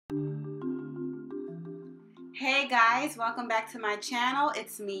Hey guys, welcome back to my channel.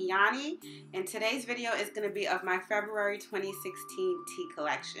 It's me, Yanni, and today's video is going to be of my February 2016 tea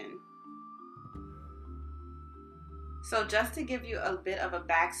collection. So just to give you a bit of a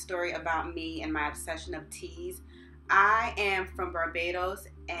backstory about me and my obsession of teas, I am from Barbados,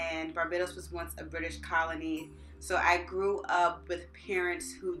 and Barbados was once a British colony. So I grew up with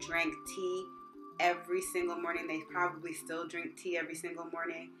parents who drank tea every single morning. They probably still drink tea every single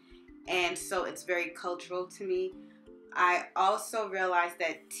morning. And so it's very cultural to me. I also realized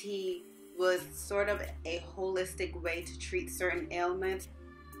that tea was sort of a holistic way to treat certain ailments,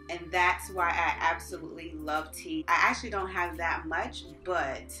 and that's why I absolutely love tea. I actually don't have that much,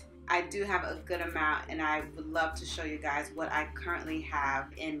 but I do have a good amount, and I would love to show you guys what I currently have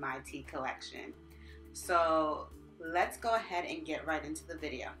in my tea collection. So let's go ahead and get right into the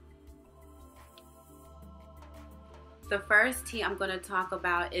video. The first tea I'm going to talk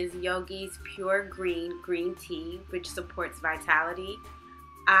about is Yogi's Pure Green Tea, which supports vitality.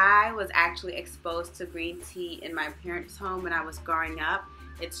 I was actually exposed to green tea in my parents' home when I was growing up.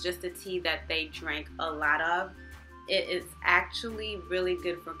 It's just a tea that they drank a lot of. It is actually really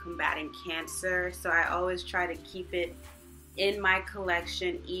good for combating cancer, so I always try to keep it in my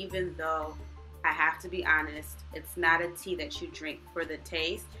collection, even though I have to be honest, it's not a tea that you drink for the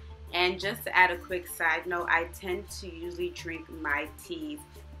taste. And just to add a quick side note, I tend to usually drink my teas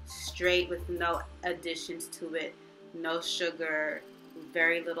straight with no additions to it, no sugar,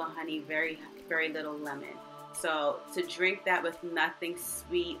 very little honey, very little lemon. So to drink that with nothing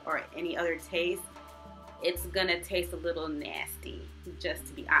sweet or any other taste, it's gonna taste a little nasty, just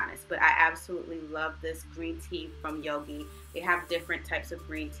to be honest. But I absolutely love this green tea from Yogi. They have different types of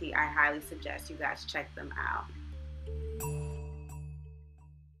green tea. I highly suggest you guys check them out.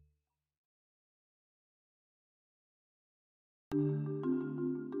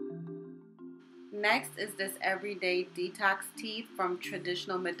 Next is this everyday detox tea from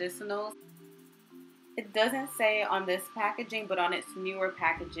Traditional Medicinals. It doesn't say on this packaging, but on its newer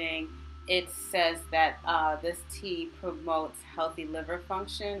packaging, it says that this tea promotes healthy liver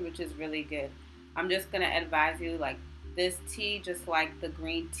function, which is really good. I'm just going to advise you, like, this tea, just like the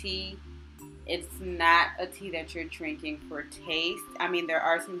green tea, it's not a tea that you're drinking for taste. I mean, there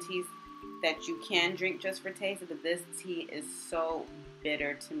are some teas that you can drink just for taste, but this tea is so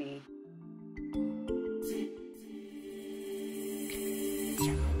bitter to me.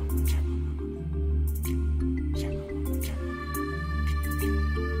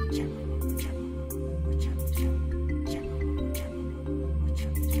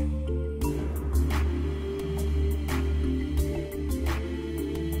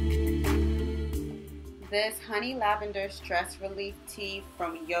 This honey lavender stress relief tea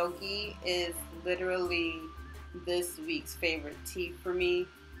from Yogi is literally this week's favorite tea for me.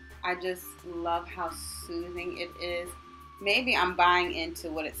 I just love how soothing it is. Maybe I'm buying into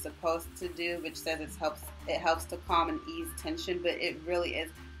what it's supposed to do, which says it helps to calm and ease tension, but it really is.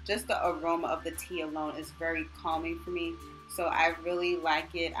 Just the aroma of the tea alone is very calming for me, so I really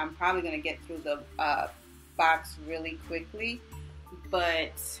like it. I'm probably going to get through the box really quickly,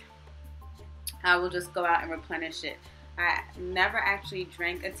 but I will just go out and replenish it. I never actually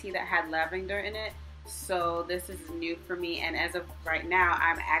drank a tea that had lavender in it, so this is new for me, and as of right now,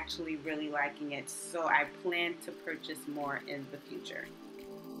 I'm actually really liking it, so I plan to purchase more in the future.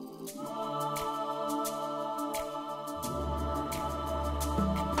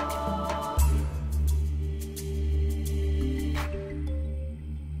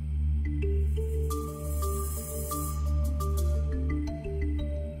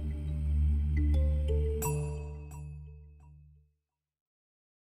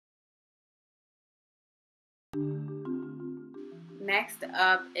 Next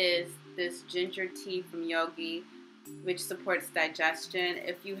up is this ginger tea from Yogi, which supports digestion.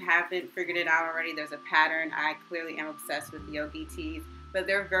 If you haven't figured it out already, there's a pattern. I clearly am obsessed with Yogi teas, but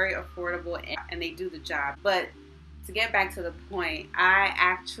they're very affordable and they do the job. But to get back to the point, I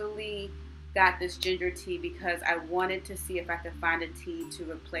actually got this ginger tea because I wanted to see if I could find a tea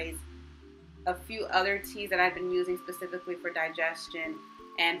to replace a few other teas that I've been using specifically for digestion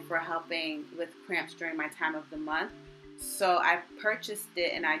and for helping with cramps during my time of the month. So I purchased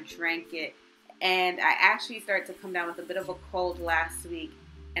it and I drank it, and I actually started to come down with a bit of a cold last week,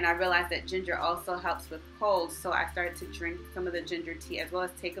 and I realized that ginger also helps with colds, so I started to drink some of the ginger tea as well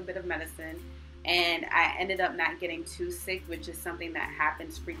as take a bit of medicine, and I ended up not getting too sick, which is something that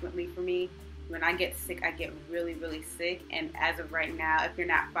happens frequently for me. When I get sick, I get really sick, and as of right now, if you're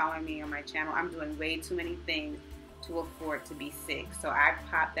not following me on my channel, I'm doing way too many things to afford to be sick. So I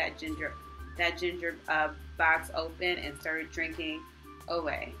popped that ginger box open and started drinking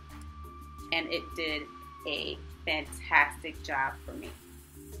away. And it did a fantastic job for me.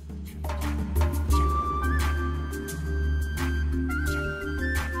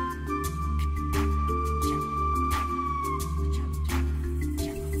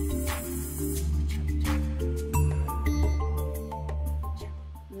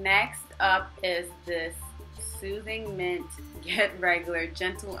 Next up is this Soothing Mint Get Regular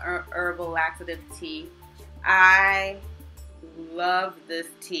Gentle Herbal Laxative Tea. I love this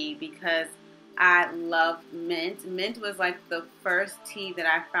tea because I love mint. Mint was like the first tea that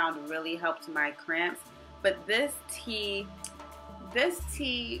I found really helped my cramps. But this tea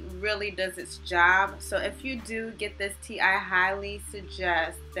really does its job. So if you do get this tea, I highly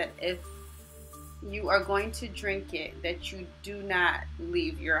suggest that if you are going to drink it, that you do not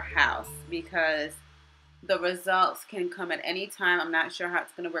leave your house, because the results can come at any time. I'm not sure how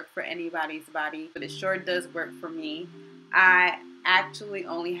it's going to work for anybody's body, but it sure does work for me. I actually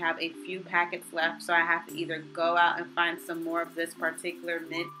only have a few packets left, so I have to either go out and find some more of this particular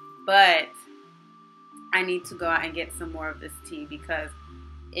mint, but I need to go out and get some more of this tea because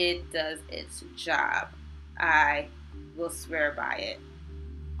it does its job. I will swear by it.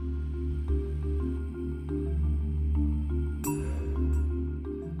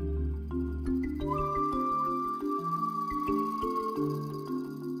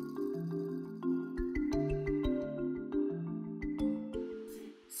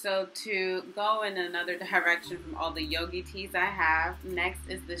 So to go in another direction from all the yogi teas I have, next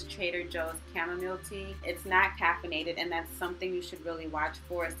is this Trader Joe's chamomile tea. It's not caffeinated, and that's something you should really watch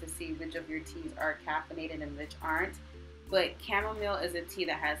for, is to see which of your teas are caffeinated and which aren't. But chamomile is a tea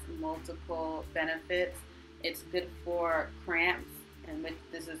that has multiple benefits. It's good for cramps, and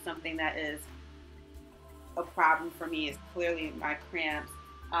this is something that is a problem for me, is clearly my cramps.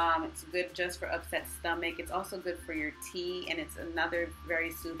 It's good just for upset stomach. It's also good for your tea, and it's another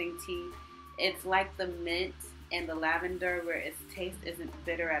very soothing tea. It's like the mint and the lavender, where its taste isn't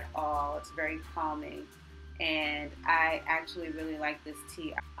bitter at all. It's very calming, and I actually really like this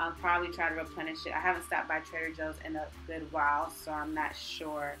tea. I'll probably try to replenish it. I haven't stopped by Trader Joe's in a good while, so I'm not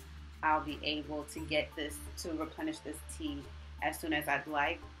sure I'll be able to get this, to replenish this tea as soon as I'd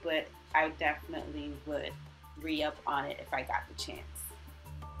like, but I definitely would re-up on it if I got the chance.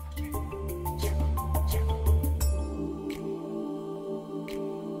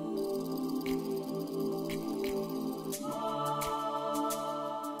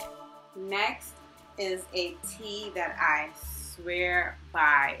 Next is a tea that I swear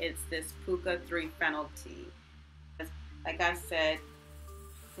by. It's this Puka 3-Fennel tea. Like I said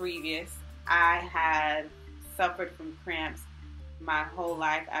previous, I had suffered from cramps my whole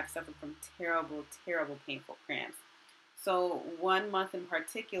life. I've suffered from terrible, terrible, painful cramps. So one month in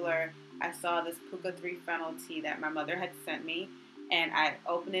particular, I saw this Puka 3-Fennel tea that my mother had sent me, and I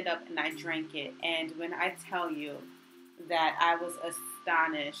opened it up and I drank it. And when I tell you that I was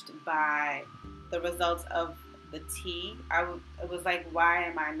astonished by the results of the tea, it was like, why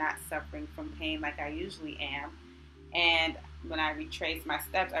am I not suffering from pain like I usually am? And when I retraced my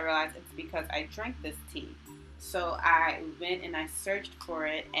steps, I realized it's because I drank this tea. So I went and I searched for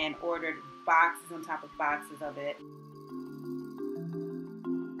it and ordered boxes on top of boxes of it.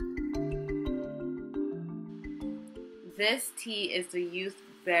 This tea is the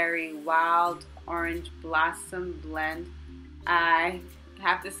Youthberry Wild Orange Blossom Blend. I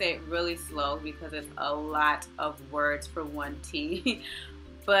have to say it really slow because it's a lot of words for one tea.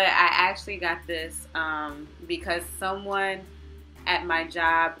 But I actually got this because someone at my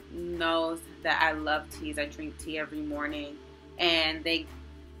job knows that I love teas. I drink tea every morning. And they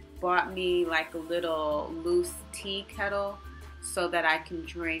bought me like a little loose tea kettle so that I can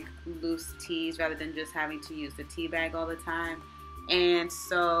drink loose teas rather than just having to use the tea bag all the time. And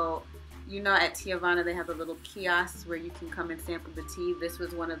so, you know, at Tiavana they have the little kiosks where you can come and sample the tea. This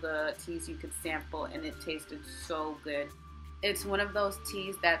was one of the teas you could sample, and it tasted so good. It's one of those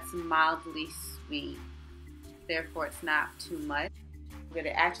teas that's mildly sweet, therefore it's not too much, but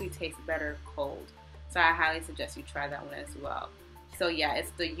it actually tastes better cold. So I highly suggest you try that one as well. So yeah,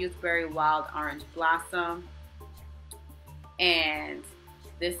 it's the Youthberry Wild Orange Blossom. And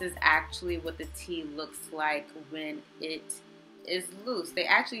this is actually what the tea looks like when it is loose. They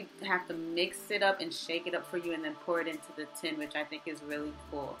actually have to mix it up and shake it up for you and then pour it into the tin, which I think is really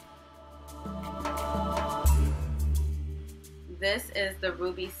cool. This is the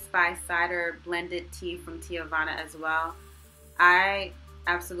Ruby Spice Cider Blended Tea from Tiavana as well. I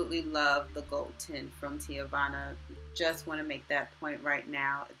absolutely love the gold tin from Tiavana. Just want to make that point right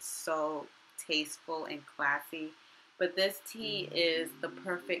now. It's so tasteful and classy. But this tea is the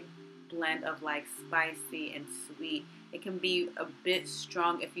perfect blend of like spicy and sweet. It can be a bit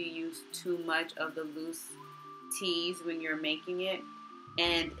strong if you use too much of the loose teas when you're making it.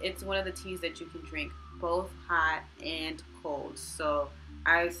 And it's one of the teas that you can drink both hot and cold. So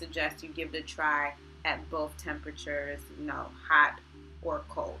I suggest you give it a try at both temperatures, you know, hot or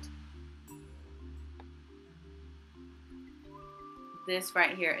cold. This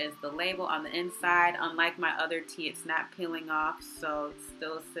right here is the label on the inside. Unlike my other tea, it's not peeling off, so it's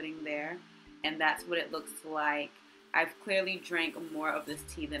still sitting there. And that's what it looks like. I've clearly drank more of this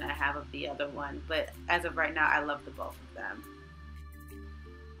tea than I have of the other one, but as of right now, I love the both of them.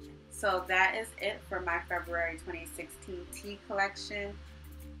 So that is it for my February 2016 tea collection.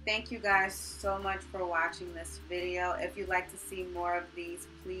 Thank you guys so much for watching this video. If you'd like to see more of these,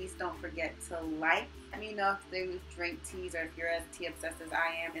 please don't forget to like. Let me know if you drink teas or if you're as tea obsessed as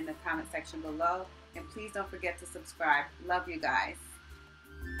I am in the comment section below. And please don't forget to subscribe. Love you guys.